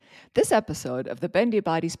This episode of the Bendy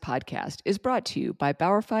Bodies podcast is brought to you by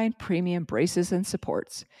Bauerfeind Premium Braces and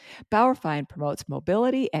Supports. Bauerfeind promotes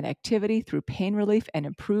mobility and activity through pain relief and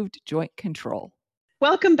improved joint control.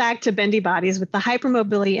 Welcome back to Bendy Bodies with the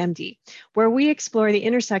Hypermobility MD, where we explore the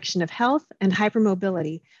intersection of health and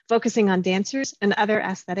hypermobility, focusing on dancers and other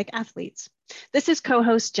aesthetic athletes. This is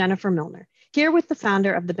co-host Jennifer Milner, here with the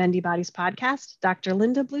founder of the Bendy Bodies podcast, Dr.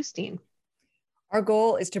 Linda Bluestein. Our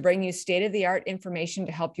goal is to bring you state-of-the-art information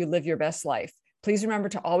to help you live your best life. Please remember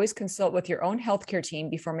to always consult with your own healthcare team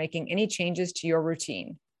before making any changes to your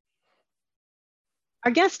routine.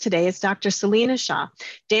 Our guest today is Dr. Selina Shah,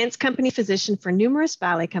 dance company physician for numerous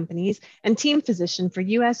ballet companies and team physician for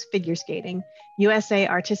U.S. figure skating, USA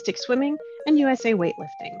artistic swimming, and USA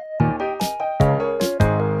weightlifting.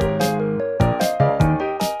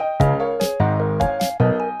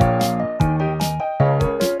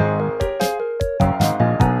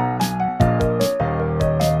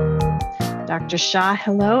 Dr. Shah,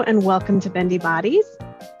 hello and welcome to Bendy Bodies.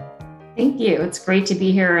 Thank you. It's great to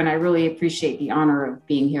be here, and I really appreciate the honor of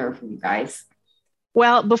being here for you guys.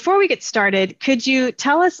 Well, before we get started, could you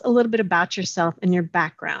tell us a little bit about yourself and your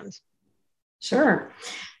background? Sure.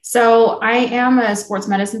 So I am a sports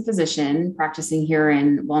medicine physician practicing here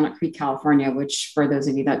in Walnut Creek, California, which for those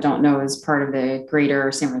of you that don't know is part of the greater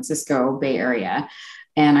San Francisco Bay Area.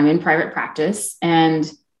 And I'm in private practice. And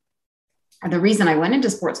the reason I went into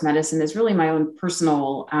sports medicine is really my own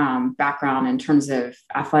personal background in terms of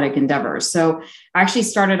athletic endeavors. So I actually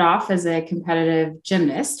started off as a competitive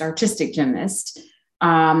gymnast, artistic gymnast,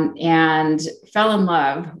 and fell in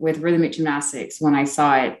love with rhythmic gymnastics when I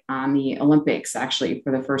saw it on the Olympics, actually,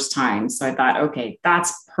 for the first time. So I thought, okay,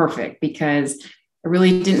 that's perfect, because I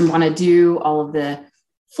really didn't want to do all of the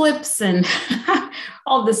flips and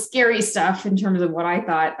all the scary stuff in terms of what I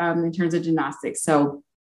thought in terms of gymnastics. So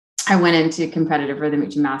I went into competitive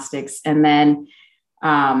rhythmic gymnastics. And then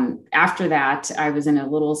after that, I was in a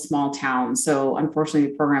little small town. So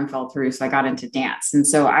unfortunately, the program fell through. So I got into dance. And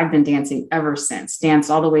so I've been dancing ever since,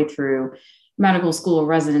 danced all the way through medical school,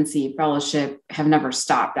 residency, fellowship, have never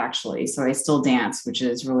stopped, actually. So I still dance, which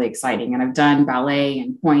is really exciting. And I've done ballet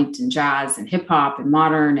and pointe and jazz and hip hop and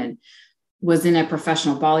modern, and was in a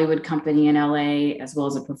professional Bollywood company in LA, as well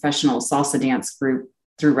as a professional salsa dance group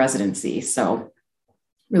through residency. So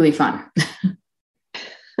really fun.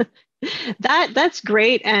 That's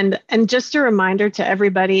great. And just a reminder to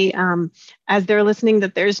everybody as they're listening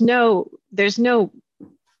that there's no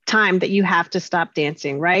time that you have to stop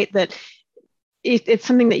dancing, right? That it's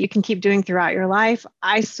something that you can keep doing throughout your life.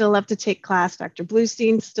 I still love to take class. Dr.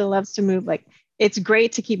 Bluestein still loves to move. Like, it's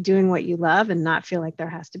great to keep doing what you love and not feel like there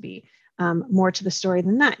has to be more to the story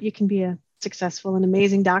than that. You can be a successful and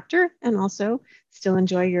amazing doctor and also still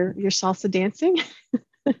enjoy your salsa dancing.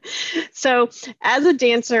 So as a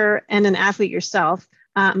dancer and an athlete yourself,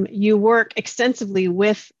 you work extensively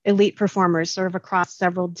with elite performers sort of across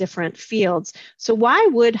several different fields. So why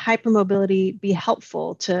would hypermobility be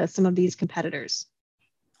helpful to some of these competitors?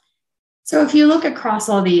 So if you look across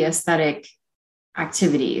all the aesthetic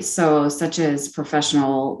activities, so such as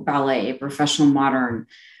professional ballet, professional modern,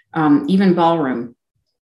 even ballroom,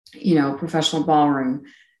 professional ballroom,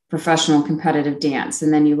 professional competitive dance.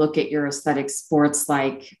 And then you look at your aesthetic sports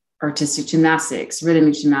like artistic gymnastics,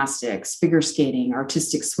 rhythmic gymnastics, figure skating,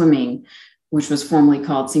 artistic swimming, which was formerly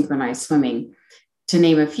called synchronized swimming, to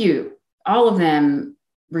name a few. All of them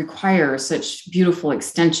require such beautiful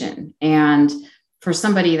extension. And for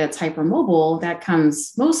somebody that's hypermobile, that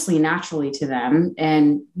comes mostly naturally to them.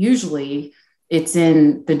 And usually it's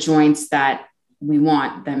in the joints that we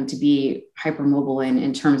want them to be hypermobile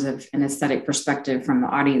in terms of an aesthetic perspective from the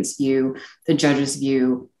audience view, the judge's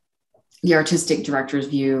view, the artistic director's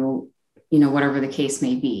view, whatever the case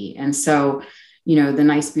may be. And so, the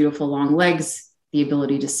nice, beautiful long legs, the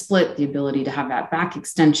ability to split, the ability to have that back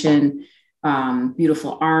extension,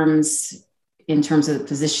 beautiful arms in terms of the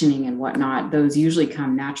positioning and whatnot, those usually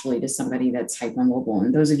come naturally to somebody that's hypermobile.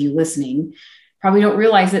 And those of you listening probably don't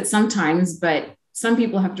realize it sometimes, but some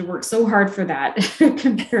people have to work so hard for that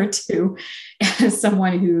compared to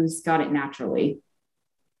someone who's got it naturally.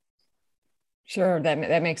 Sure,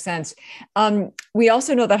 that makes sense. We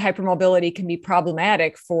also know that hypermobility can be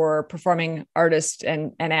problematic for performing artists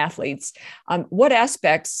and athletes. What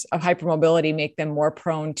aspects of hypermobility make them more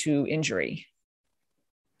prone to injury?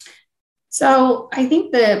 So I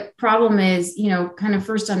think the problem is, kind of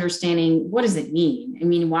first understanding, what does it mean? I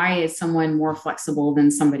mean, why is someone more flexible than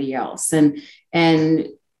somebody else? And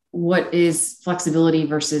what is flexibility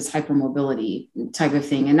versus hypermobility type of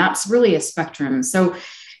thing? And that's really a spectrum. So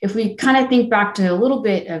if we kind of think back to a little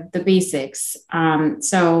bit of the basics,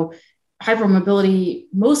 so hypermobility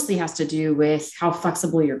mostly has to do with how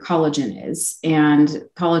flexible your collagen is. And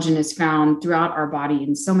collagen is found throughout our body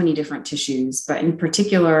in so many different tissues, but in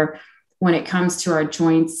particular, when it comes to our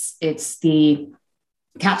joints, it's the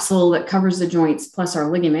capsule that covers the joints plus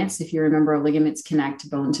our ligaments. If you remember, ligaments connect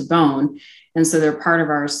bone to bone. And so they're part of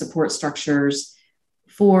our support structures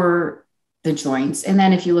for the joints. And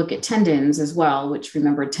then if you look at tendons as well, which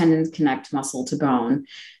remember, tendons connect muscle to bone.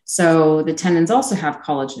 So the tendons also have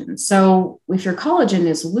collagen. So if your collagen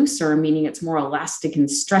is looser, meaning it's more elastic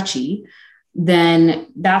and stretchy, then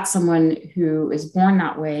that's someone who is born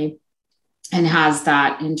that way and has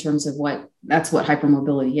that in terms of that's what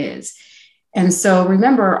hypermobility is. And so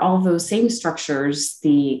remember, all of those same structures,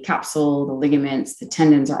 the capsule, the ligaments, the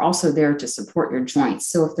tendons are also there to support your joints.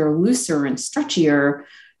 So if they're looser and stretchier,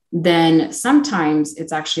 then sometimes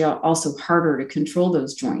it's actually also harder to control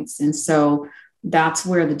those joints. And so that's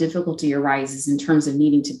where the difficulty arises in terms of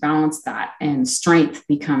needing to balance that. And strength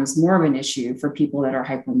becomes more of an issue for people that are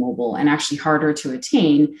hypermobile and actually harder to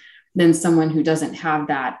attain than someone who doesn't have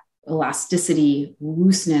that elasticity,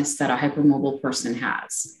 looseness that a hypermobile person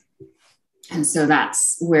has. And so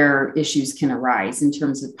that's where issues can arise in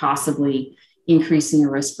terms of possibly increasing a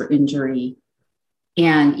risk for injury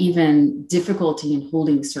and even difficulty in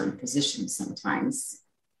holding certain positions sometimes.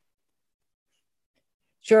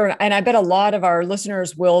 Sure. And I bet a lot of our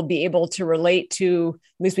listeners will be able to relate to,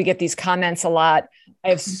 at least we get these comments a lot. I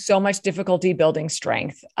have so much difficulty building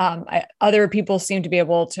strength. Other people seem to be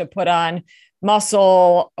able to put on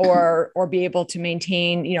muscle or be able to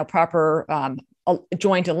maintain, proper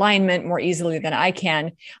joint alignment more easily than I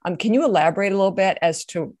can. Can you elaborate a little bit as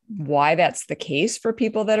to why that's the case for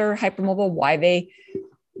people that are hypermobile?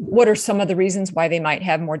 What are some of the reasons why they might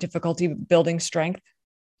have more difficulty building strength?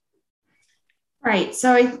 Right.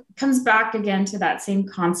 So it comes back again to that same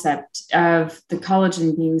concept of the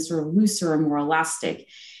collagen being sort of looser and more elastic.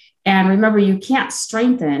 And remember, you can't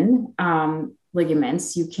strengthen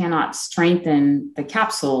ligaments. You cannot strengthen the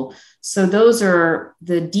capsule. So those are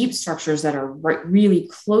the deep structures that are really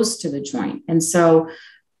close to the joint. And so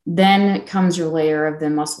then comes your layer of the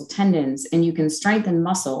muscle tendons, and you can strengthen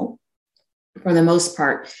muscle for the most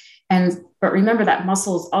part. But remember that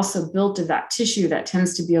muscle is also built of that tissue that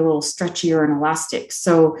tends to be a little stretchier and elastic.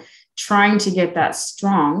 So trying to get that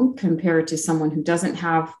strong compared to someone who doesn't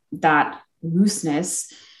have that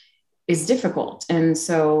looseness is difficult. And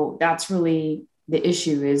so that's really the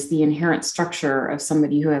issue, is the inherent structure of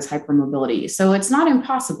somebody who has hypermobility. So it's not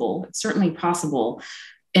impossible. It's certainly possible.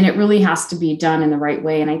 And it really has to be done in the right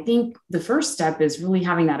way. And I think the first step is really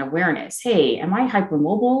having that awareness. Hey, am I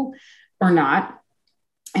hypermobile or not?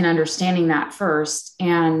 And understanding that first.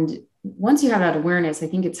 And once you have that awareness, I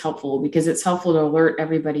think it's helpful, because it's helpful to alert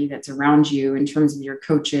everybody that's around you in terms of your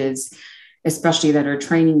coaches, especially that are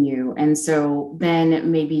training you. And so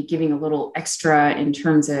then maybe giving a little extra in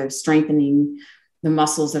terms of strengthening the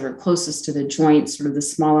muscles that are closest to the joints, sort of the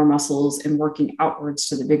smaller muscles, and working outwards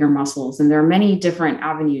to the bigger muscles. And there are many different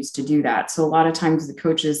avenues to do that. So a lot of times the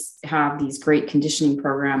coaches have these great conditioning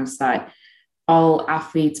programs that all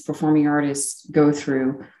athletes, performing artists go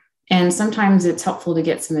through. And sometimes it's helpful to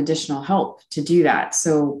get some additional help to do that.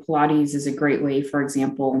 So Pilates is a great way, for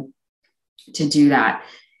example, to do that.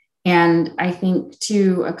 And I think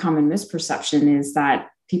too, a common misperception is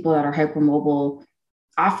that people that are hypermobile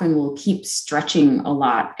often will keep stretching a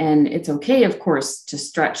lot. And it's okay, of course, to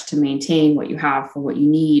stretch to maintain what you have for what you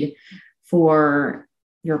need for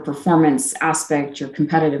your performance aspect, your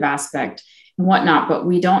competitive aspect, and whatnot. But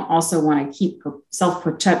we don't also want to keep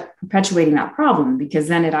perpetuating that problem, because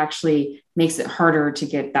then it actually makes it harder to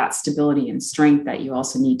get that stability and strength that you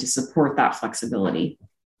also need to support that flexibility.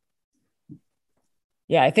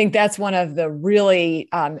 Yeah, I think that's one of the really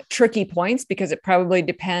tricky points, because it probably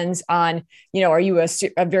depends on, are you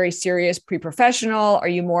a very serious pre-professional? Are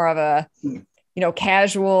you more of a,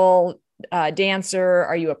 casual dancer?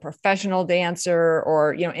 Are you a professional dancer,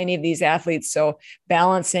 or, any of these athletes? So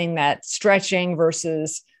balancing that stretching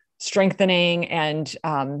versus strengthening, and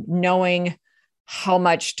knowing how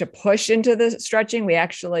much to push into the stretching. We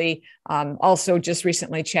actually also just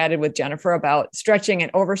recently chatted with Jennifer about stretching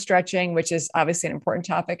and overstretching, which is obviously an important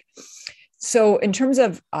topic. So in terms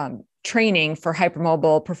of training for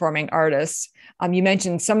hypermobile performing artists, you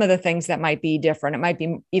mentioned some of the things that might be different. It might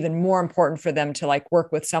be even more important for them to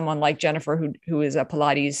work with someone like Jennifer, who is a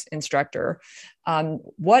Pilates instructor. Are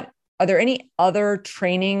there any other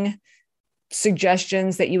training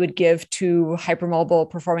suggestions that you would give to hypermobile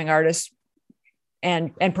performing artists?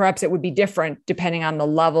 And perhaps it would be different depending on the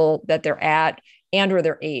level that they're at and or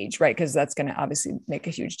their age, right? Because that's going to obviously make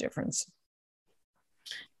a huge difference.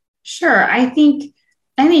 Sure. I think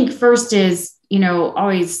I think first is,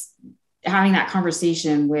 always having that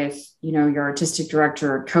conversation with, your artistic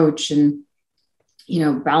director or coach and,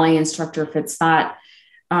 ballet instructor, if it's that,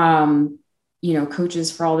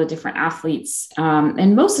 coaches for all the different athletes.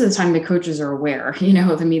 And most of the time the coaches are aware,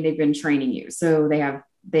 they've been training you. So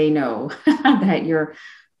they know that you're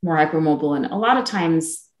more hypermobile. And a lot of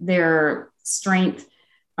times their strength,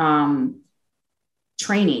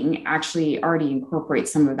 training actually already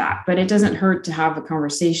incorporates some of that, but it doesn't hurt to have a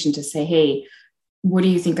conversation to say, hey, what do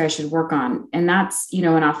you think I should work on? And that's, in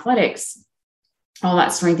athletics, all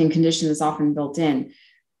that strength and condition is often built in.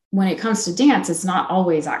 When it comes to dance, it's not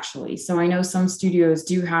always actually. So I know some studios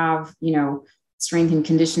do have, strength and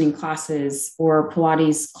conditioning classes or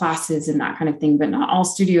Pilates classes and that kind of thing, but not all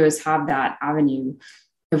studios have that avenue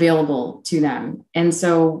available to them. And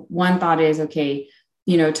so one thought is, okay,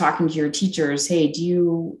 talking to your teachers, hey, do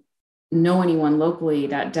you know anyone locally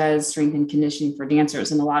that does strength and conditioning for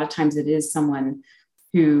dancers? And a lot of times it is someone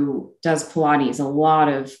who does Pilates. A lot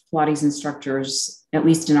of Pilates instructors, at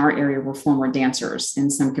least in our area, were former dancers in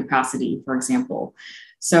some capacity, for example.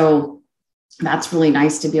 So that's really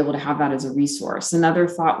nice to be able to have that as a resource. Another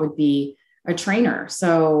thought would be a trainer.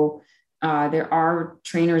 So there are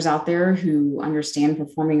trainers out there who understand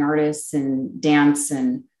performing artists and dance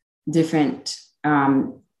and different,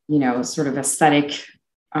 sort of aesthetic,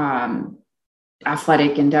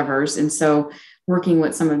 athletic endeavors. And so working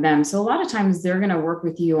with some of them. So a lot of times they're going to work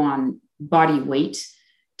with you on body weight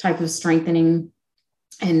type of strengthening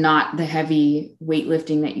and not the heavy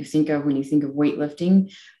weightlifting that you think of when you think of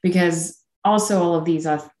weightlifting, because also all of these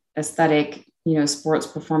aesthetic, sports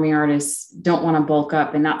performing artists don't want to bulk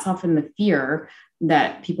up. And that's often the fear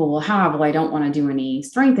that people will have. Well, I don't want to do any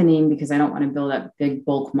strengthening because I don't want to build up big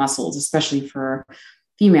bulk muscles, especially for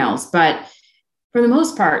females. But for the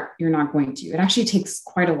most part, you're not going to. It actually takes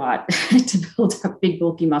quite a lot to build up big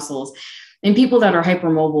bulky muscles. And people that are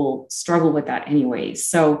hypermobile struggle with that anyways.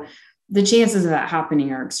 So the chances of that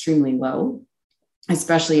happening are extremely low,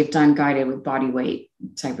 especially if done guided with body weight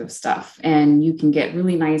type of stuff. And you can get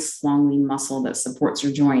really nice, long, lean muscle that supports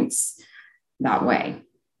your joints that way.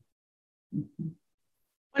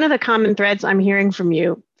 One of the common threads I'm hearing from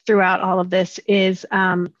you throughout all of this is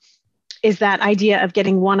that idea of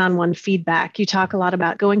getting one-on-one feedback. You talk a lot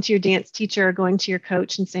about going to your dance teacher, going to your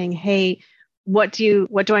coach and saying, hey, what do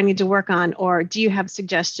I need to work on? Or do you have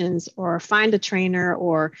suggestions, or find a trainer,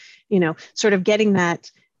 or, sort of getting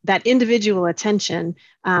that individual attention,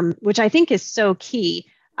 which I think is so key.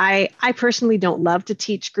 I personally don't love to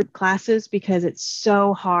teach group classes because it's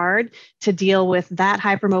so hard to deal with that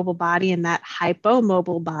hypermobile body and that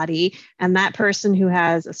hypomobile body and that person who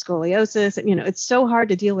has a scoliosis. It's so hard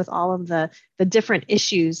to deal with all of the different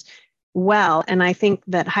issues well. And I think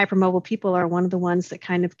that hypermobile people are one of the ones that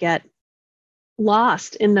kind of get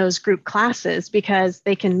lost in those group classes because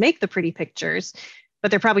they can make the pretty pictures, but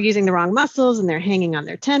they're probably using the wrong muscles and they're hanging on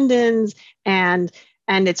their tendons, and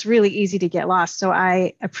it's really easy to get lost. So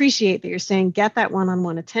I appreciate that you're saying get that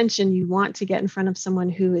one-on-one attention. You want to get in front of someone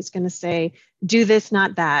who is going to say, do this,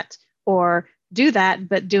 not that, or do that,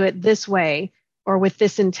 but do it this way or with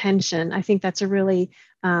this intention. I think that's a really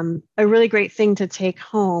great thing to take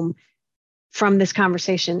home from this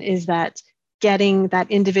conversation, is that getting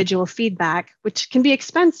that individual feedback, which can be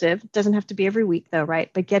expensive, doesn't have to be every week though,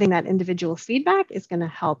 right? But getting that individual feedback is going to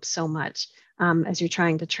help so much as you're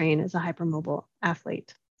trying to train as a hypermobile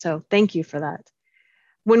athlete. So thank you for that.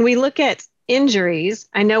 When we look at injuries,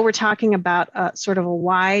 I know we're talking about sort of a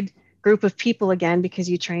wide group of people again, because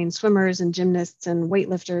you train swimmers and gymnasts and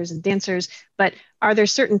weightlifters and dancers, but are there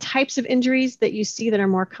certain types of injuries that you see that are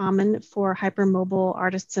more common for hypermobile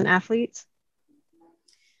artists and athletes?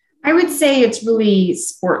 I would say it's really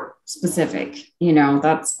sport specific.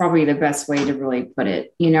 That's probably the best way to really put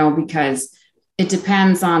it, because it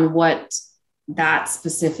depends on what that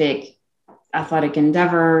specific athletic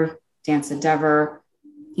endeavor, dance endeavor,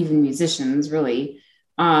 even musicians really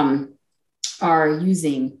are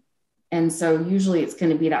using. And so usually it's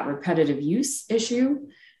going to be that repetitive use issue.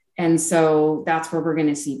 And so that's where we're going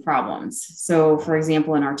to see problems. So for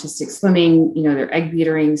example, in artistic swimming, they're egg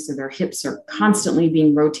beatering, so their hips are constantly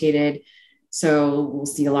being rotated. So we'll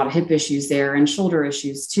see a lot of hip issues there, and shoulder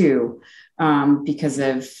issues too, because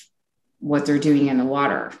of what they're doing in the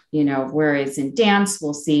water, whereas in dance,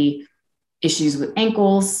 we'll see issues with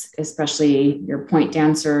ankles, especially your point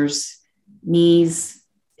dancers, knees,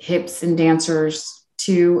 hips and dancers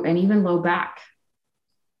too, and even low back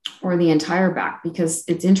or the entire back, because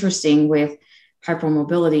it's interesting with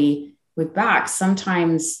hypermobility with back.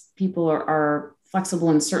 Sometimes people are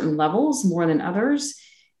flexible in certain levels more than others.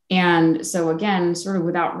 And so again, sort of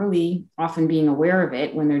without really often being aware of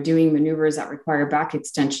it, when they're doing maneuvers that require back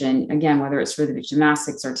extension, again, whether it's rhythmic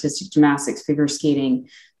gymnastics, artistic gymnastics, figure skating,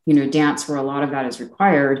 dance, where a lot of that is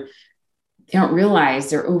required, they don't realize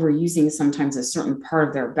they're overusing sometimes a certain part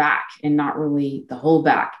of their back and not really the whole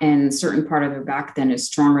back. And certain part of their back then is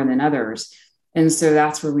stronger than others. And so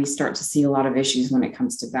that's where we start to see a lot of issues when it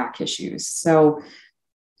comes to back issues. So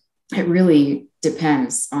it really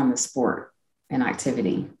depends on the sport and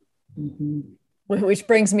activity. Mm-hmm. Which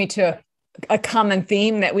brings me to a common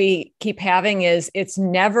theme that we keep having is it's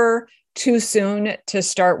never too soon to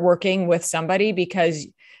start working with somebody, because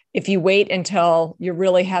if you wait until you're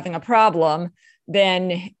really having a problem,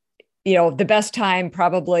 then, the best time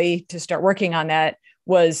probably to start working on that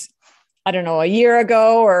was, I don't know, a year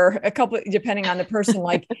ago or a couple, depending on the person.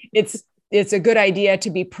 Like it's a good idea to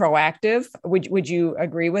be proactive. Would you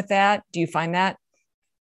agree with that? Do you find that?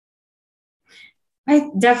 I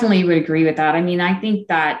definitely would agree with that. I mean, I think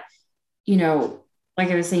that, like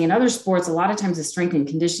I was saying, in other sports, a lot of times the strength and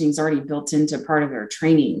conditioning is already built into part of their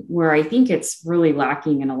training, where I think it's really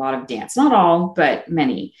lacking in a lot of dance, not all, but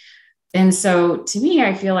many. And so to me,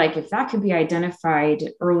 I feel like if that could be identified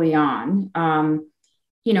early on, and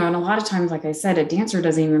a lot of times, like I said, a dancer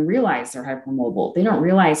doesn't even realize they're hypermobile. They don't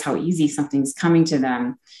realize how easy something's coming to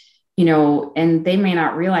them, and they may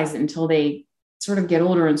not realize it until they sort of get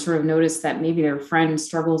older and sort of notice that maybe their friend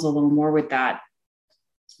struggles a little more with that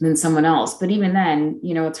than someone else. But even then,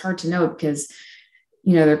 it's hard to know because,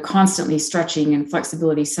 they're constantly stretching, and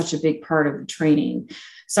flexibility is such a big part of the training.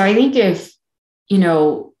 So I think if,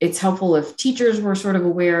 it's helpful if teachers were sort of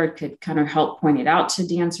aware, it could kind of help point it out to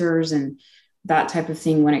dancers and that type of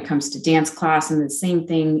thing when it comes to dance class, and the same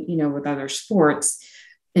thing, with other sports.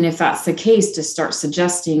 And if that's the case, to start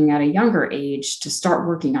suggesting at a younger age to start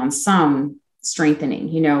working on some strengthening,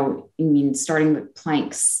 starting with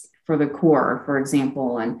planks for the core, for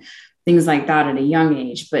example, and things like that at a young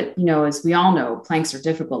age. But, as we all know, planks are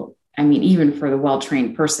difficult. I mean, even for the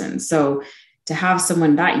well-trained person. So to have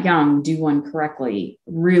someone that young do one correctly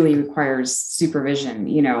really requires supervision,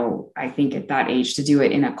 I think at that age, to do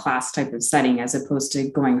it in a class type of setting, as opposed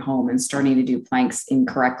to going home and starting to do planks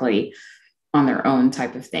incorrectly on their own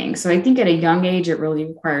type of thing. So I think at a young age, it really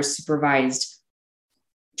requires supervised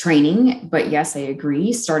training. But yes, I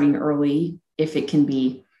agree, starting early, if it can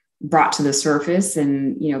be brought to the surface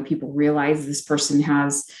and, people realize this person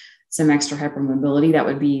has some extra hypermobility, that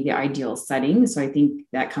would be the ideal setting. So I think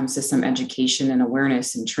that comes to some education and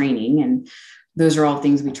awareness and training. And those are all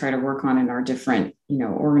things we try to work on in our different,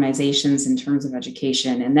 organizations in terms of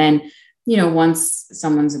education. And then, once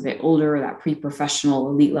someone's a bit older, that pre-professional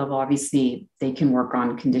elite level, obviously they can work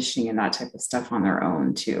on conditioning and that type of stuff on their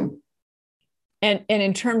own too. And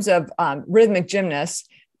in terms of rhythmic gymnasts,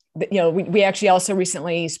 we actually also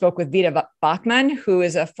recently spoke with Vita Bachman, who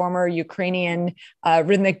is a former Ukrainian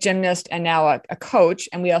rhythmic gymnast and now a coach.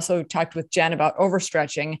 And we also talked with Jen about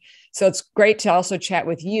overstretching. So it's great to also chat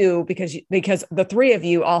with you because the three of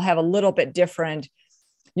you all have a little bit different,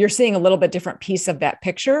 you're seeing a little bit different piece of that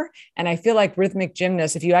picture. And I feel like rhythmic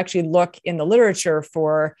gymnasts, if you actually look in the literature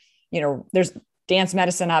for, there's dance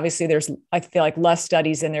medicine, obviously I feel like less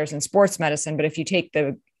studies than there's in sports medicine, but if you take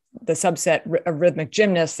the subset of rhythmic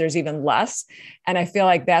gymnasts, there's even less. And I feel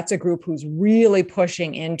like that's a group who's really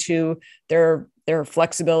pushing into their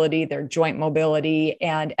flexibility, their joint mobility,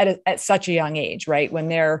 and at such a young age, right? When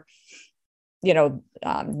they're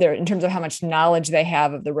in terms of how much knowledge they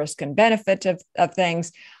have of the risk and benefit of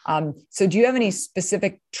things. So do you have any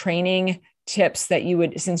specific training tips that you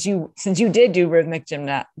would, since you did do rhythmic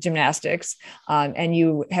gymnastics and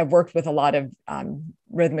you have worked with a lot of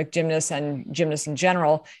rhythmic gymnasts and gymnasts in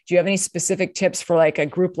general, do you have any specific tips for like a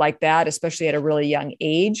group like that, especially at a really young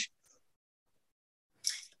age?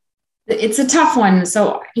 It's a tough one.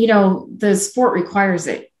 So, the sport requires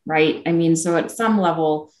it, right? I mean, so at some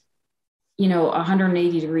level,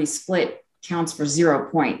 180-degree split counts for 0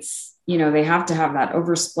 points. They have to have that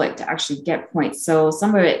oversplit to actually get points. So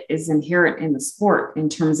some of it is inherent in the sport in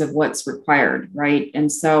terms of what's required, right?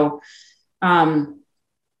 And so,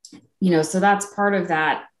 so that's part of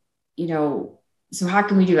that, so how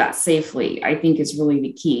can we do that safely, I think is really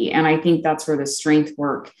the key. And I think that's where the strength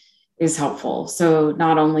work is helpful. So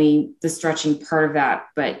not only the stretching part of that,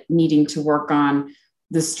 but needing to work on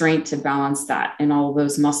the strength to balance that and all of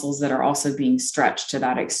those muscles that are also being stretched to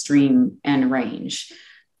that extreme end range.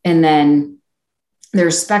 And then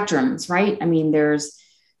there's spectrums, right? I mean, there's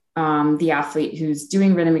the athlete who's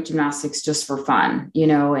doing rhythmic gymnastics just for fun,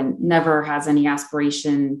 and never has any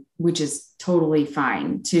aspiration, which is totally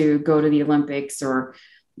fine, to go to the Olympics or,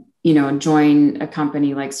 join a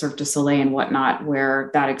company like Cirque du Soleil and whatnot,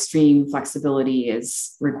 where that extreme flexibility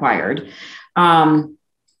is required,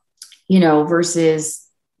 versus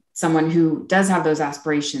someone who does have those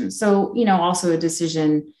aspirations. So, also a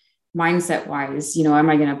decision mindset wise, am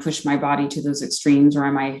I going to push my body to those extremes, or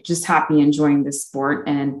am I just happy enjoying this sport?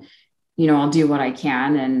 And, I'll do what I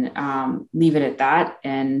can and leave it at that.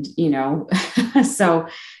 And, so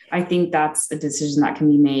I think that's a decision that can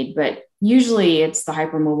be made, but usually it's the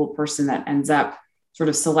hypermobile person that ends up sort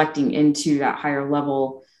of selecting into that higher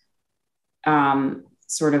level,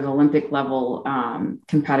 sort of Olympic level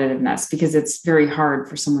competitiveness, because it's very hard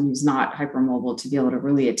for someone who's not hypermobile to be able to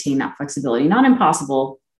really attain that flexibility. Not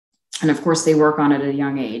impossible. And of course they work on it at a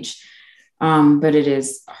young age, but it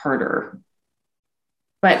is harder.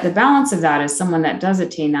 But the balance of that is someone that does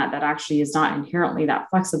attain that actually is not inherently that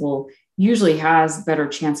flexible, usually has better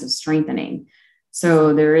chance of strengthening.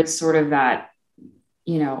 So there is sort of that,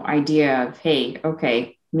 idea of, hey,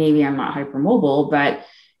 okay, maybe I'm not hypermobile, but,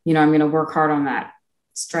 I'm going to work hard on that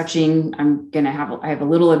stretching. I have a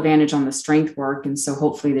little advantage on the strength work. And so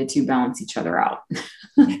hopefully the two balance each other out.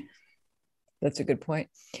 That's a good point.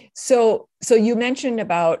 So you mentioned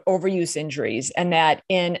about overuse injuries, and that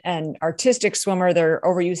in an artistic swimmer, their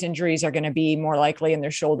overuse injuries are going to be more likely in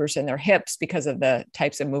their shoulders and their hips because of the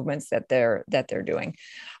types of movements that they're doing.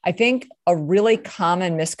 I think a really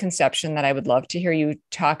common misconception that I would love to hear you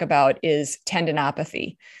talk about is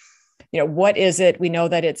tendinopathy. What is it? We know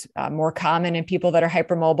that it's more common in people that are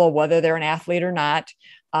hypermobile, whether they're an athlete or not.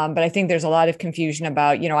 But I think there's a lot of confusion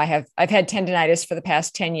about, I've had tendinitis for the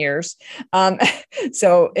past 10 years.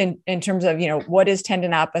 So in terms of, what is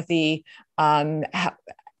tendinopathy?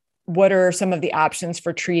 What are some of the options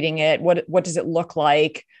for treating it? What does it look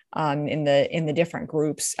like in the different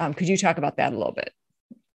groups? Could you talk about that a little bit?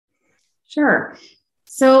 Sure.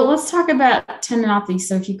 So let's talk about tendinopathy.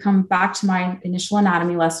 So if you come back to my initial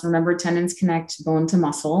anatomy lesson, remember tendons connect bone to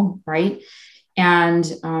muscle, right? And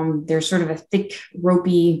they're sort of a thick,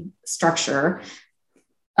 ropey structure.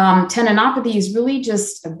 Tendinopathy is really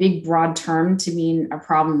just a big, broad term to mean a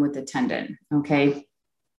problem with the tendon, okay?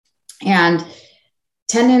 And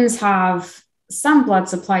tendons have some blood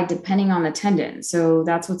supply depending on the tendon. So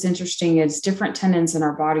that's what's interesting is different tendons in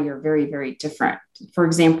our body are very, very different. For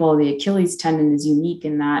example, the Achilles tendon is unique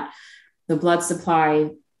in that the blood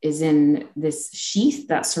supply is in this sheath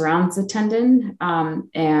that surrounds the tendon.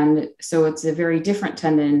 And so it's a very different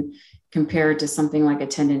tendon compared to something like a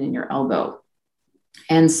tendon in your elbow.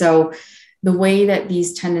 And so the way that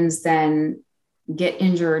these tendons then get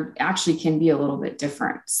injured actually can be a little bit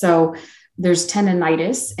different. So there's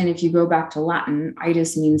tendinitis. And if you go back to Latin,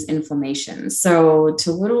 itis means inflammation. So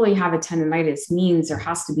to literally have a tendinitis means there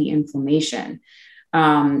has to be inflammation.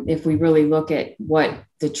 If we really look at what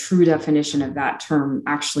the true definition of that term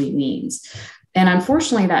actually means. And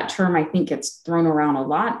unfortunately, that term, I think, gets thrown around a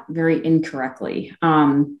lot very incorrectly,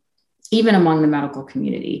 even among the medical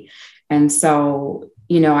community. And so,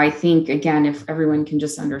 I think, again, if everyone can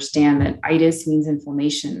just understand that itis means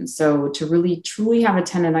inflammation. So to really truly have a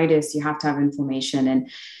tendinitis, you have to have inflammation. And,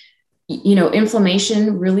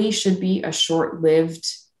 inflammation really should be a short-lived,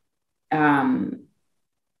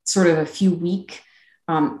 sort of a few week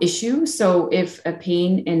issue. So if a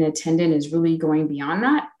pain in a tendon is really going beyond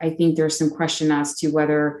that, I think there's some question as to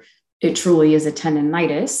whether it truly is a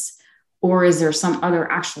tendinitis, or is there some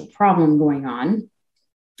other actual problem going on?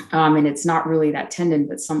 And it's not really that tendon,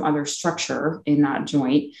 but some other structure in that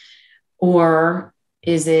joint. Or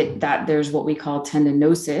is it that there's what we call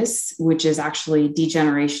tendinosis, which is actually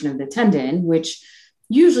degeneration of the tendon, which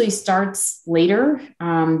usually starts later.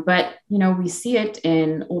 But, we see it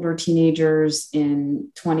in older teenagers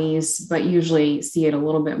in 20s, but usually see it a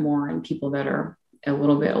little bit more in people that are a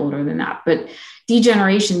little bit older than that. But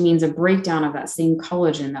degeneration means a breakdown of that same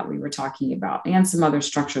collagen that we were talking about and some other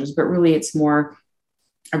structures, but really it's more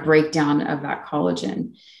a breakdown of that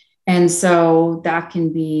collagen. And so that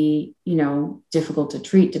can be, difficult to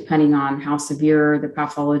treat depending on how severe the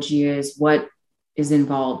pathology is, what is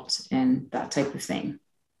involved, and that type of thing.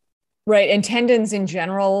 Right. And tendons in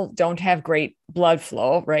general don't have great blood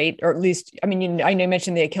flow, right? Or at least, I know you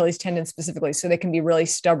mentioned the Achilles tendon specifically, so they can be really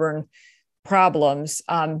stubborn problems.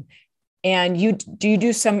 And do you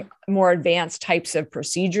do some more advanced types of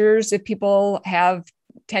procedures if people have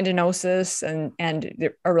tendinosis and they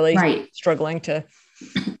are really struggling to?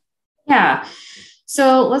 Yeah.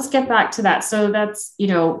 So let's get back to that. So that's,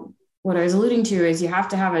 what I was alluding to is you have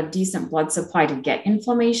to have a decent blood supply to get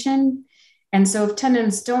inflammation. And so if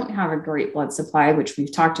tendons don't have a great blood supply, which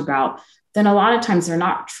we've talked about, then a lot of times they're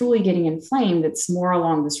not truly getting inflamed. It's more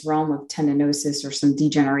along this realm of tendinosis or some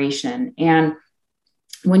degeneration. And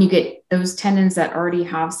when you get those tendons that already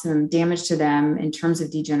have some damage to them in terms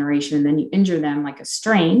of degeneration, and then you injure them like a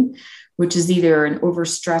strain, which is either an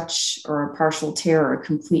overstretch or a partial tear or a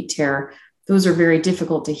complete tear, those are very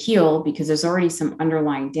difficult to heal because there's already some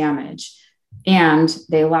underlying damage and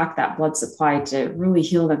they lack that blood supply to really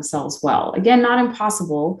heal themselves well. Again, not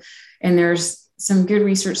impossible. And there's some good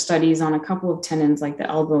research studies on a couple of tendons like the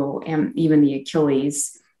elbow and even the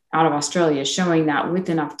Achilles out of Australia showing that with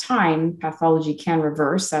enough time, pathology can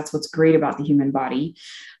reverse. That's what's great about the human body,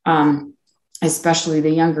 especially the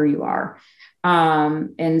younger you are.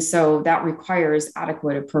 And so that requires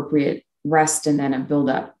adequate, appropriate rest and then a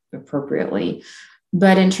buildup appropriately.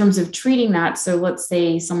 But in terms of treating that, so let's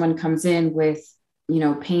say someone comes in with,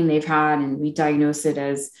 pain they've had and we diagnose it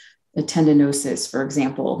as a tendinosis, for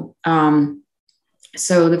example.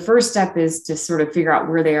 So the first step is to sort of figure out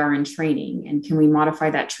where they are in training and can we modify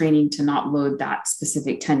that training to not load that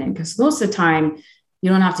specific tendon? Because most of the time you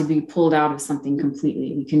don't have to be pulled out of something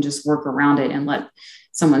completely. We can just work around it and let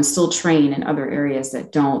someone still train in other areas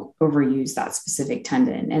that don't overuse that specific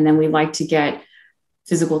tendon. And then we like to get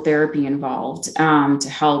physical therapy involved to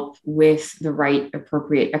help with the right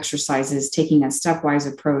appropriate exercises, taking a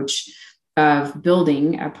stepwise approach of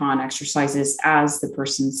building upon exercises as the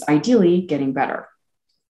person's ideally getting better.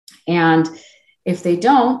 And if they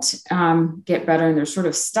don't get better and they're sort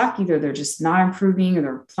of stuck, either they're just not improving or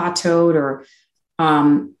they're plateaued, or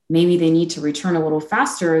maybe they need to return a little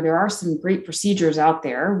faster, there are some great procedures out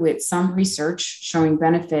there with some research showing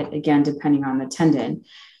benefit, again, depending on the tendon.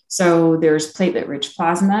 So there's platelet-rich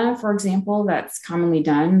plasma, for example, that's commonly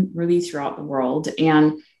done really throughout the world.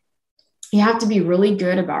 And you have to be really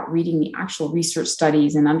good about reading the actual research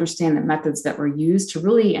studies and understand the methods that were used to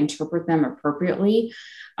really interpret them appropriately.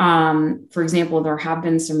 For example, there have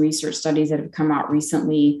been some research studies that have come out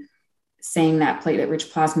recently saying that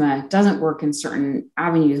platelet-rich plasma doesn't work in certain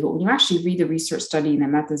avenues, but when you actually read the research study and the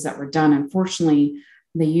methods that were done, unfortunately,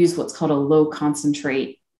 they use what's called a low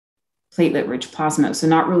concentrate platelet-rich plasma. So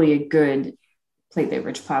not really a good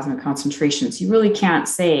platelet-rich plasma concentration. So you really can't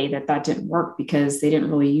say that that didn't work because they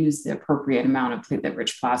didn't really use the appropriate amount of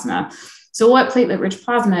platelet-rich plasma. So what platelet-rich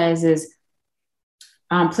plasma is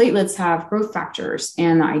platelets have growth factors.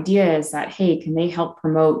 And the idea is that, hey, can they help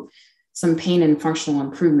promote some pain and functional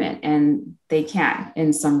improvement? And they can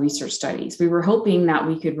in some research studies. We were hoping that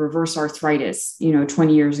we could reverse arthritis,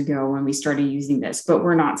 20 years ago when we started using this, but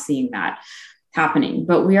we're not seeing that happening.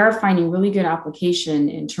 But we are finding really good application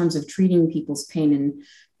in terms of treating people's pain and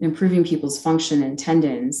improving people's function and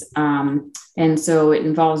tendons. And so it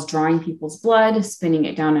involves drawing people's blood, spinning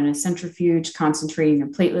it down in a centrifuge, concentrating the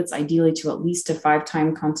platelets, ideally to at least a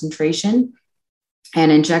 5-time concentration,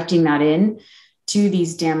 and injecting that in to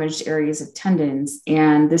these damaged areas of tendons.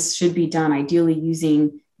 And this should be done ideally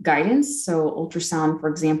using guidance. So ultrasound, for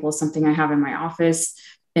example, is something I have in my office,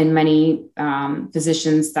 and many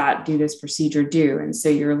physicians that do this procedure do. And so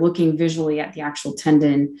you're looking visually at the actual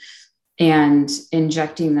tendon and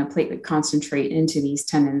injecting the platelet concentrate into these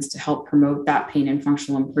tendons to help promote that pain and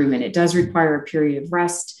functional improvement. It does require a period of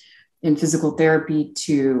rest and physical therapy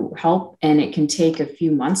to help, and it can take a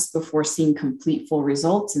few months before seeing complete full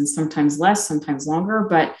results, and sometimes less, sometimes longer,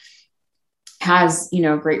 but has,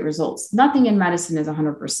 great results. Nothing in medicine is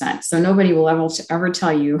 100%. So nobody will ever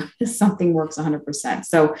tell you something works 100%.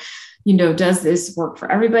 So, does this work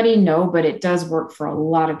for everybody? No, but it does work for a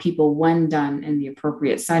lot of people when done in the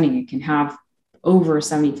appropriate setting. It can have over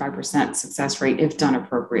 75% success rate if done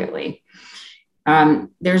appropriately.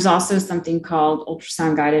 There's also something called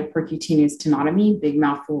ultrasound guided percutaneous tenotomy, big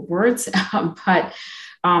mouthful of words, but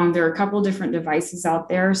there are a couple of different devices out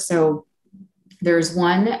there. So there's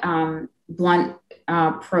one blunt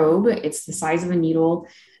probe. It's the size of a needle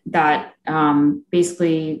that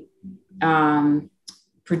basically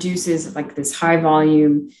produces like this high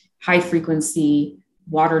volume, high frequency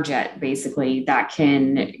water jet, basically, that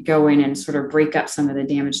can go in and sort of break up some of the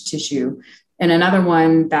damaged tissue. And another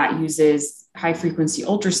one that uses high frequency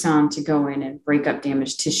ultrasound to go in and break up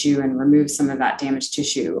damaged tissue and remove some of that damaged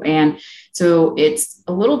tissue. And so it's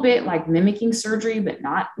a little bit like mimicking surgery, but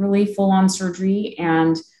not really full on surgery.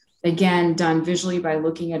 And again, done visually by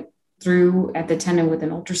looking at the tendon with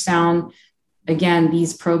an ultrasound. Again,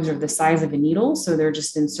 these probes are the size of a needle, so they're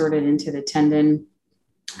just inserted into the tendon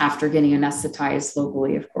after getting anesthetized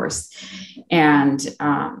locally, of course, and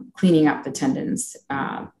cleaning up the tendons,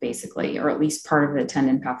 basically, or at least part of the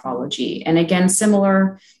tendon pathology. And again,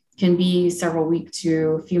 similar, can be several week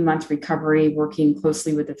to a few month recovery, working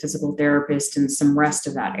closely with a physical therapist and some rest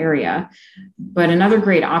of that area. But another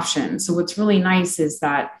great option. So what's really nice is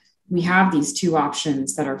that we have these two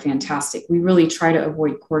options that are fantastic. We really try to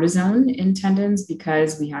avoid cortisone in tendons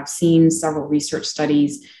because we have seen several research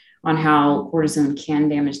studies on how cortisone can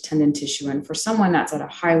damage tendon tissue. And for someone that's at a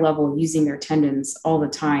high level using their tendons all the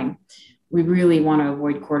time, we really want to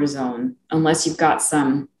avoid cortisone unless you've got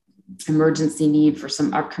some emergency need for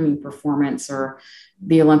some upcoming performance or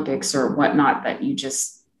the Olympics or whatnot, that you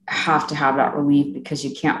just have to have that relief because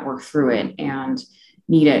you can't work through it and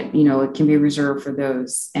need it. It can be reserved for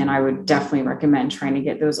those. And I would definitely recommend trying to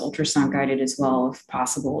get those ultrasound guided as well, if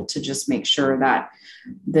possible, to just make sure that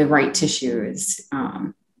the right tissue is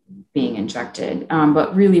being injected.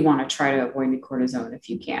 But really want to try to avoid the cortisone if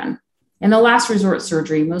you can. And the last resort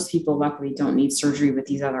surgery, most people luckily don't need surgery with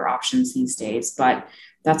these other options these days, but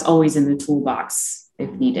that's always in the toolbox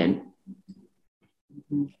if needed.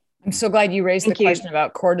 I'm so glad you raised the question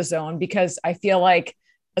about cortisone, because I feel like,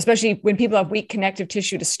 especially when people have weak connective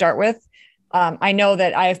tissue to start with, I know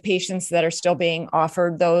that I have patients that are still being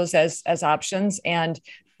offered those as options. And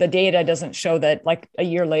the data doesn't show that, like a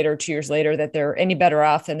year later, 2 years later, that they're any better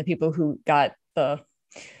off than the people who got the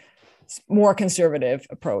more conservative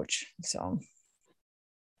approach. So.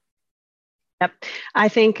 Yep. I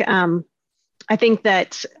think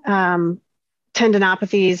that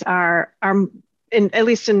tendinopathies are at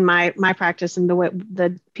least in my practice and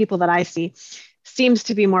the people that I see, seems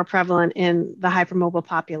to be more prevalent in the hypermobile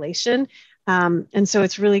population. And so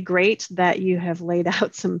it's really great that you have laid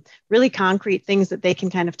out some really concrete things that they can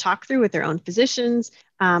kind of talk through with their own physicians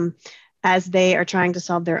as they are trying to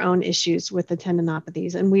solve their own issues with the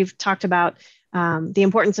tendinopathies. And we've talked about the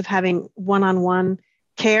importance of having one-on-one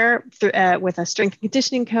care with a strength and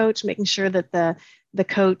conditioning coach, making sure that the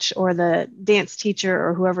coach or the dance teacher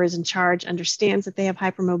or whoever is in charge understands that they have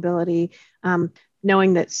hypermobility,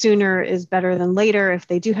 knowing that sooner is better than later if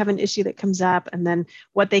they do have an issue that comes up, and then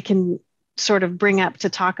what they can sort of bring up to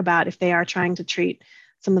talk about if they are trying to treat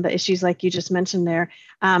some of the issues like you just mentioned there.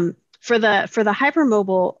 For the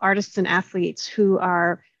hypermobile artists and athletes who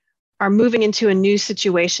are moving into a new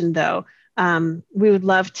situation, though, we would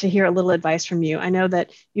love to hear a little advice from you. I know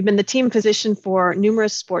that you've been the team physician for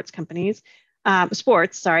numerous sports,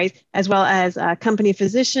 as well as a company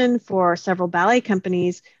physician for several ballet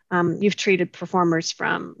companies. You've treated performers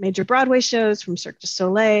from major Broadway shows, from Cirque du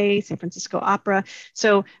Soleil, San Francisco Opera.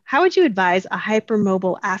 So how would you advise a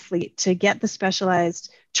hypermobile athlete to get the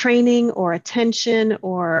specialized training or attention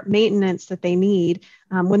or maintenance that they need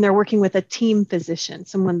when they're working with a team physician,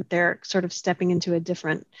 someone that they're sort of stepping into a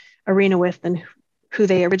different arena with than who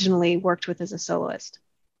they originally worked with as a soloist?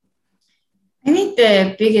 I think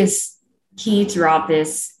the biggest key throughout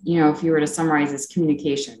this, if you were to summarize, is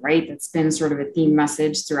communication, right? That's been sort of a theme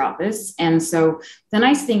message throughout this. And so the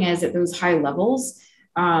nice thing is at those high levels,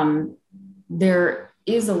 there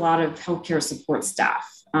is a lot of healthcare support staff.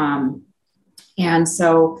 And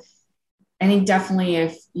so I think definitely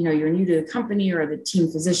if, you're new to the company, or the team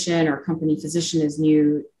physician or company physician is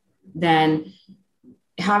new, then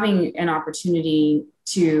having an opportunity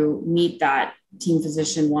to meet that team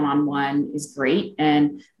physician one-on-one is great.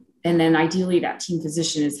 And then ideally that team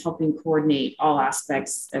physician is helping coordinate all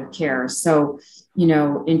aspects of care. So,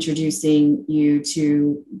 introducing you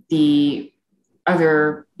to the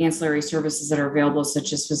other ancillary services that are available,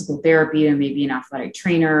 such as physical therapy. There may be an athletic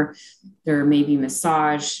trainer, there may be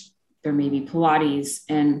massage, there may be Pilates,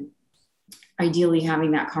 and ideally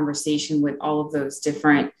having that conversation with all of those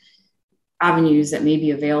different avenues that may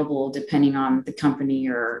be available depending on the company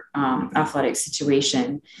or athletic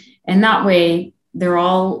situation. And that way they're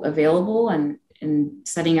all available, and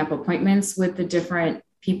setting up appointments with the different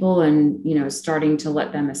people and, starting to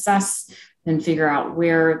let them assess and figure out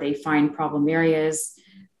where they find problem areas,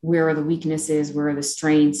 where are the weaknesses, where are the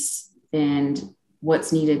strengths, and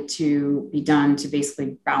what's needed to be done to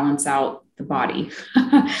basically balance out the body.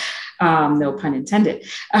 No pun intended.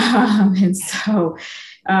 And so,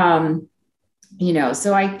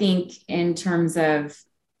 so I think in terms of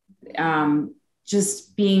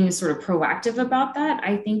just being sort of proactive about that,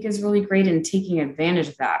 I think is really great, and taking advantage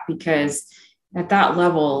of that, because at that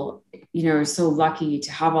level, so lucky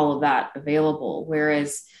to have all of that available.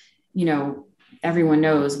 Whereas, everyone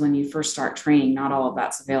knows when you first start training, not all of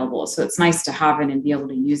that's available. So it's nice to have it and be able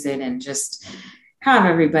to use it, and just have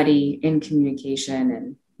everybody in communication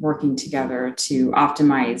and working together to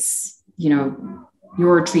optimize,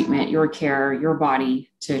 your treatment, your care, your body,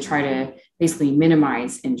 to try to basically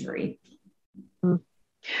minimize injury.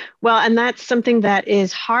 Well, and that's something that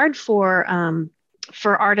is hard for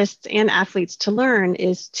for artists and athletes to learn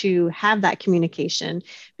is to have that communication,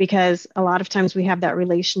 because a lot of times we have that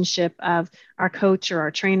relationship of our coach or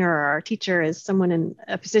our trainer or our teacher as someone in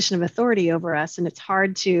a position of authority over us, and it's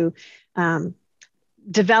hard to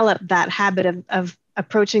develop that habit of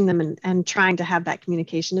approaching them and trying to have that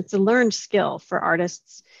communication. It's a learned skill for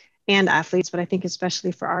artists and athletes, but I think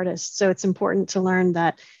especially for artists. So it's important to learn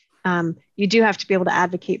that you do have to be able to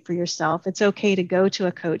advocate for yourself. It's okay to go to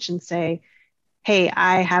a coach and say, hey,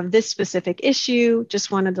 I have this specific issue, just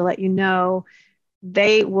wanted to let you know.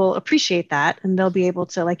 They will appreciate that, and they'll be able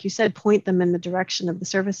to, like you said, point them in the direction of the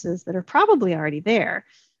services that are probably already there,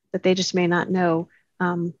 that they just may not know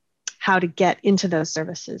how to get into those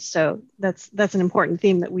services. So that's an important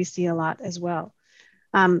theme that we see a lot as well.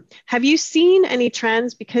 Have you seen any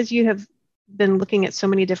trends, because you have been looking at so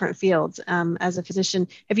many different fields as a physician?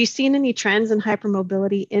 Have you seen any trends in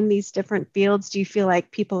hypermobility in these different fields? Do you feel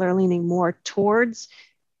like people are leaning more towards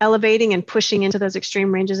elevating and pushing into those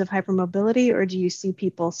extreme ranges of hypermobility, or do you see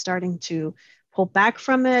people starting to pull back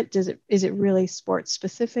from it? Is it really sports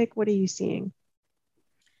specific? What are you seeing?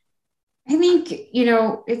 I think,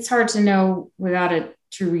 it's hard to know without a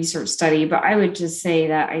true research study, but I would just say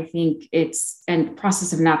that I think it's a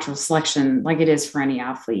process of natural selection, like it is for any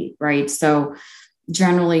athlete, right? So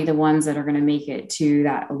generally the ones that are going to make it to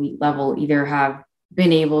that elite level either have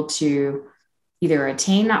been able to either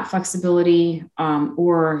attain that flexibility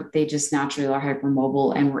or they just naturally are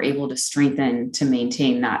hypermobile and were able to strengthen to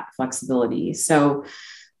maintain that flexibility. So,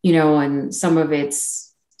 and some of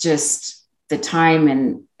it's just the time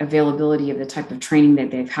and availability of the type of training that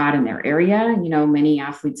they've had in their area. Many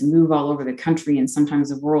athletes move all over the country and sometimes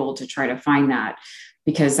the world to try to find that,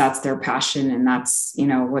 because that's their passion and that's,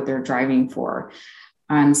 what they're driving for.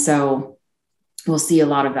 And so we'll see a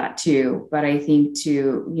lot of that too. But I think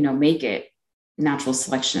to, make it, natural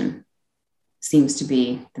selection seems to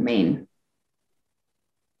be the main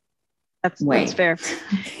way. That's fair.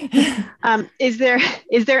 Is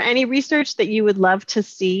there any research that you would love to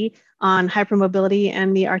see on hypermobility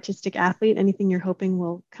and the artistic athlete? Anything you're hoping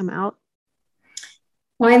will come out?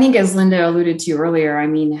 Well, I think as Linda alluded to earlier,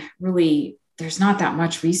 really, there's not that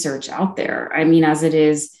much research out there. As it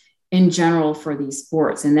is in general for these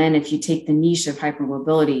sports. And then if you take the niche of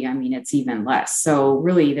hypermobility, it's even less. So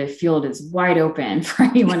really the field is wide open for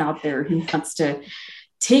anyone out there who wants to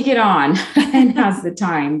take it on and has the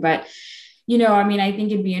time. But I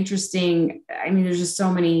think it'd be interesting. There's just so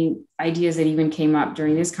many ideas that even came up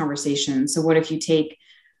during this conversation. So what if you take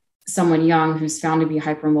someone young who's found to be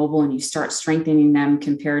hypermobile and you start strengthening them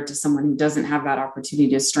compared to someone who doesn't have that opportunity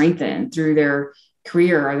to strengthen through their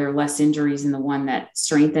career? Are there less injuries in the one that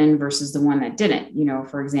strengthened versus the one that didn't?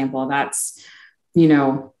 For example, that's,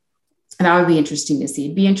 that would be interesting to see.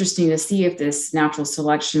 It'd be interesting to see if this natural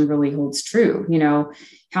selection really holds true.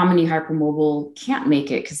 How many hypermobile can't make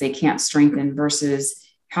it because they can't strengthen versus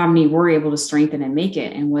how many were able to strengthen and make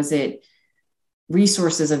it? And was it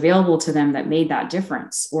resources available to them that made that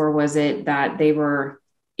difference? Or was it that they were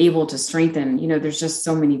able to strengthen? There's just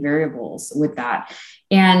so many variables with that.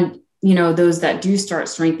 And, those that do start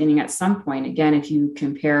strengthening at some point, again, if you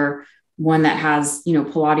compare one that has,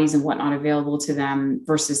 Pilates and whatnot available to them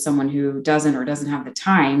versus someone who doesn't or doesn't have the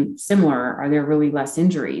time, similar, are there really less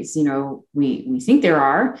injuries? We think there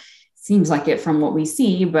are, seems like it from what we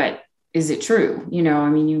see, but is it true?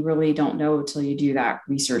 You really don't know until you do that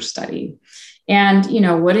research study. And,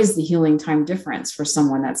 what is the healing time difference for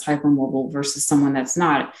someone that's hypermobile versus someone that's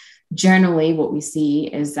not? Generally, what we see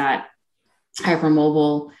is that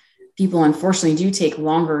hypermobile people, unfortunately, do take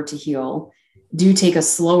longer to heal, do take a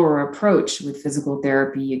slower approach with physical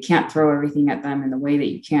therapy. You can't throw everything at them in the way that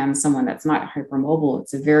you can someone that's not hypermobile.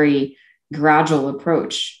 It's a very gradual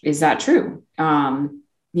approach. Is that true?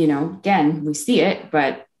 Again, we see it,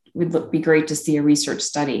 but it would be great to see a research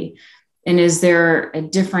study. And is there a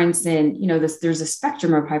difference in, there's a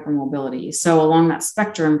spectrum of hypermobility. So along that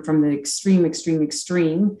spectrum from the extreme,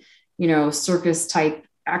 circus type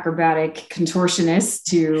acrobatic contortionist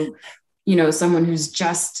to, someone who's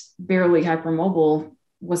just barely hypermobile,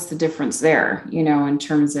 what's the difference there, in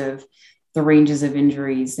terms of the ranges of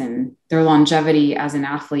injuries and their longevity as an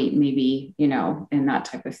athlete, maybe, and that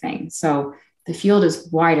type of thing. So the field is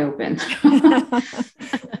wide open.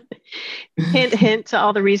 Hint, hint to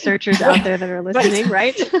all the researchers out there that are listening,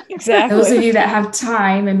 right? Exactly. Those of you that have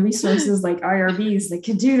time and resources like IRBs that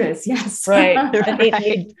can do this. Yes. Right.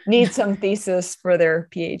 And need some thesis for their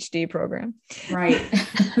PhD program. Right.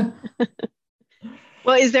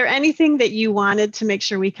 Well, is there anything that you wanted to make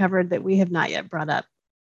sure we covered that we have not yet brought up?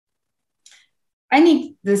 I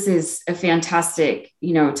think this is a fantastic,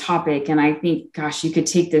 topic. And I think, gosh, you could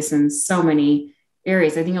take this in so many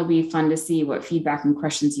areas. I think it'll be fun to see what feedback and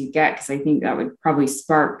questions you get, because I think that would probably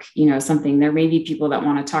spark, something. There may be people that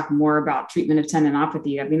want to talk more about treatment of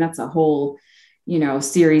tendinopathy. I mean, that's a whole,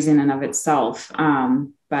 series in and of itself.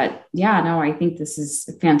 But yeah, no, I think this is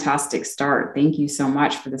a fantastic start. Thank you so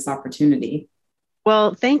much for this opportunity.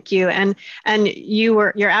 Well, thank you. And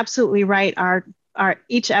you're absolutely right. Our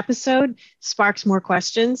each episode sparks more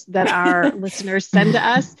questions that our listeners send to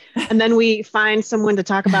us. And then we find someone to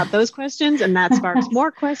talk about those questions, and that sparks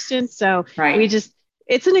more questions. So right.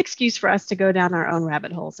 It's an excuse for us to go down our own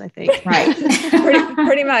rabbit holes, I think. Right.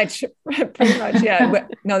 pretty much. Yeah.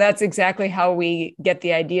 No, that's exactly how we get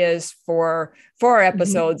the ideas for our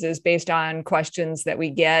episodes, is based on questions that we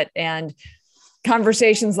get and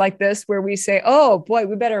conversations like this, where we say, oh boy,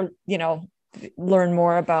 we better, learn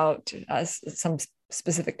more about some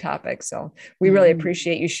specific topics. So we really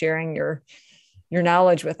appreciate you sharing your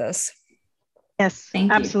knowledge with us. Yes,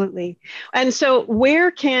 absolutely. And so where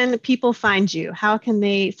can people find you? How can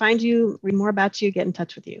they find you, read more about you, get in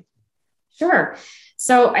touch with you? Sure.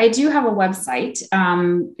 So I do have a website,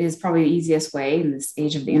 is probably the easiest way in this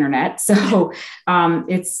age of the internet. So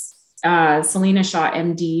it's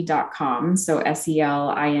selinashahmd.com. So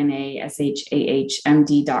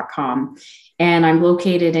selinashahmd.com. And I'm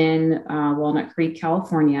located in Walnut Creek,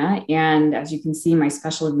 California. And as you can see, my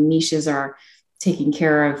specialty niches are taking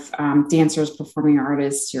care of dancers, performing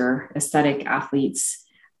artists, your aesthetic athletes,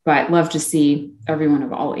 but love to see everyone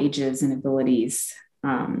of all ages and abilities.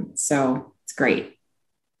 So it's great.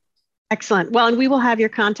 Excellent. Well, and we will have your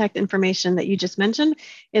contact information that you just mentioned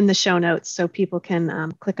in the show notes, so people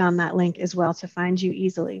can click on that link as well to find you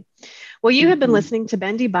easily. Well, you have been listening to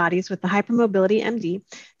Bendy Bodies with the Hypermobility MD.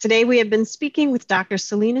 Today, we have been speaking with Dr.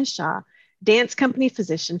 Selina Shah, dance company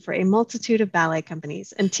physician for a multitude of ballet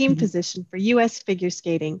companies, and team physician for U.S. Figure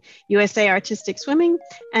Skating, USA Artistic Swimming,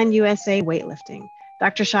 and USA Weightlifting.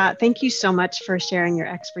 Dr. Shah, thank you so much for sharing your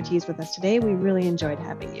expertise with us today. We really enjoyed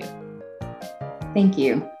having you. Thank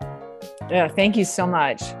you. Yeah, thank you so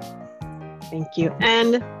much. Thank you.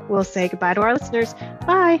 And we'll say goodbye to our listeners.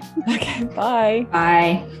 Bye. Okay, bye.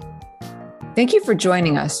 Bye. Thank you for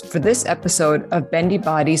joining us for this episode of Bendy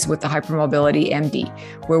Bodies with the Hypermobility MD,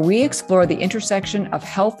 where we explore the intersection of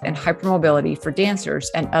health and hypermobility for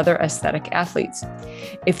dancers and other aesthetic athletes.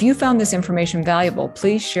 If you found this information valuable,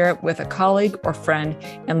 please share it with a colleague or friend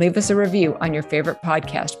and leave us a review on your favorite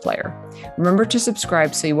podcast player. Remember to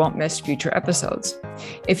subscribe so you won't miss future episodes.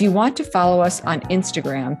 If you want to follow us on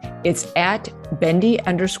Instagram, it's at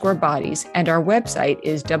bendy_bodies, and our website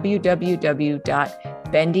is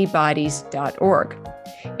www.bendybodies.org.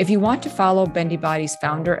 If you want to follow Bendy Bodies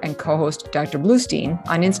founder and co-host Dr. Bluestein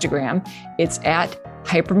on Instagram, it's at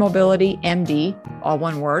HypermobilityMD, all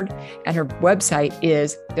one word, and her website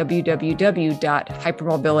is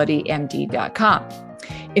www.hypermobilitymd.com.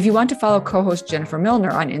 If you want to follow co-host Jennifer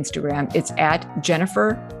Milner on Instagram, it's at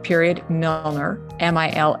Jennifer.Milner, Milner,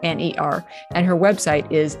 and her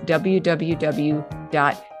website is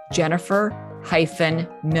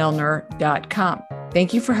www.jennifer-milner.com.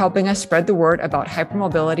 Thank you for helping us spread the word about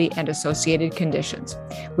hypermobility and associated conditions.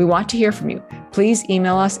 We want to hear from you. Please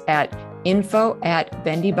email us at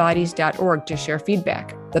info@bendybodies.org to share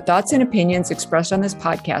feedback. The thoughts and opinions expressed on this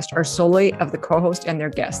podcast are solely of the co-host and their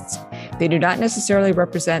guests. They do not necessarily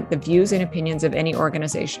represent the views and opinions of any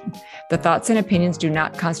organization. The thoughts and opinions do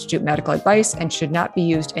not constitute medical advice and should not be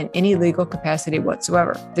used in any legal capacity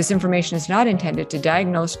whatsoever. This information is not intended to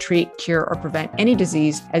diagnose, treat, cure, or prevent any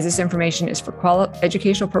disease, as this information is for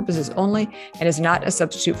educational purposes only and is not a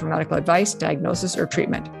substitute for medical advice, diagnosis, or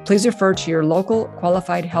treatment. Please refer to your local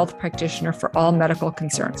qualified health practitioner for all medical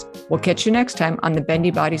concerns. We'll catch you next time on the Bendy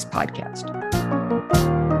Bodies podcast.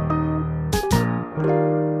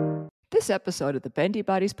 This episode of the Bendy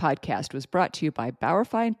Bodies podcast was brought to you by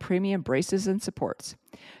Bauerfeind Premium Braces and Supports,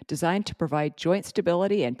 designed to provide joint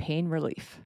stability and pain relief.